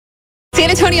San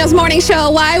Antonio's morning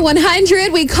show,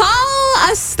 Y100. We call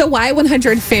us the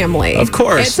Y100 family. Of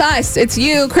course. It's us. It's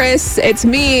you, Chris. It's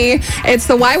me. It's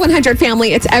the Y100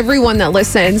 family. It's everyone that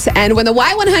listens. And when the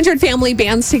Y100 family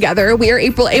bands together, we are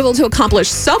able to accomplish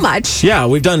so much. Yeah,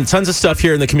 we've done tons of stuff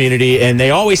here in the community, and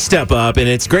they always step up, and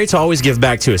it's great to always give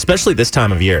back to, especially this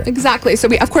time of year. Exactly. So,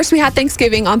 we had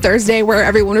Thanksgiving on Thursday where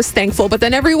everyone was thankful, but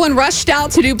then everyone rushed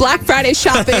out to do Black Friday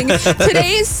shopping.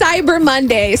 Today's Cyber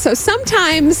Monday. So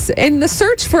sometimes in the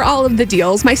search for all of the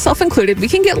deals, myself included, we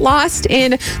can get lost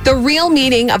in the real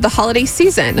meaning of the holiday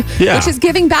season, which is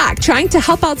giving back, trying to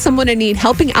help out someone in need,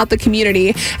 helping out the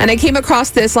community. And I came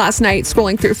across this last night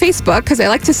scrolling through Facebook because I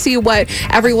like to see what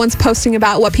everyone's posting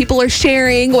about, what people are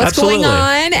sharing, what's going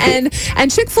on. And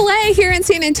Chick-fil-A here in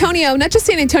San Antonio, not just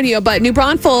San Antonio, but New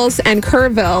Braunfels and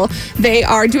Kerrville, they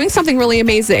are doing something really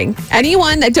amazing.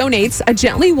 Anyone that donates a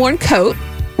gently worn coat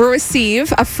will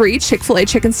receive a free Chick-fil-A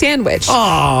chicken sandwich.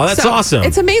 Oh, that's awesome.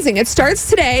 It's amazing. It starts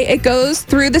today. It goes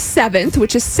through the 7th,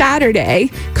 which is Saturday.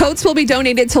 Coats will be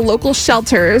donated to local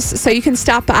shelters, so you can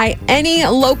stop by any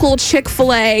local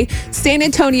Chick-fil-A, San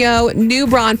Antonio, New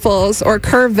Braunfels, or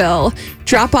Kerrville.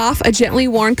 Drop off a gently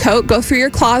worn coat. Go through your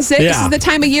closet. Yeah. This is the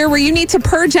time of year where you need to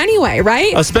purge anyway,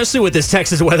 right? Especially with this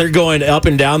Texas weather going up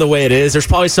and down the way it is. There's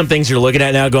probably some things you're looking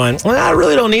at now going, well, I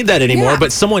really don't need that anymore. Yeah.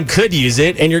 But someone could use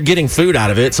it, and you're getting food out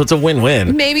of it, so it's a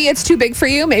win-win. Maybe it's too big for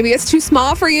you. Maybe it's too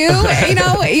small for you.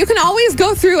 You can always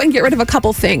go through and get rid of a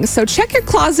couple things. So check your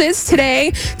closets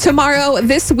today, tomorrow,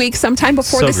 this week, sometime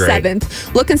before the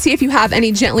 7th. Look and see if you have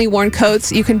any gently worn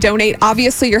coats you can donate.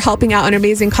 Obviously, you're helping out an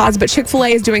amazing cause, but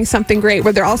Chick-fil-A is doing something great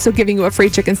where they're also giving you a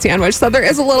free chicken sandwich. So there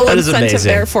is a little incentive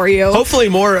there for you. Hopefully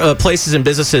more places and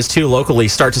businesses too locally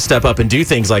start to step up and do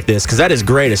things like this, because that is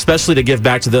great, especially to give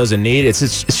back to those in need.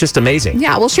 It's just amazing.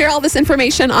 Yeah, we'll share all this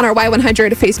information on our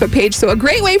Y100 Facebook page. So a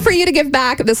great way for you to give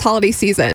back this holiday season.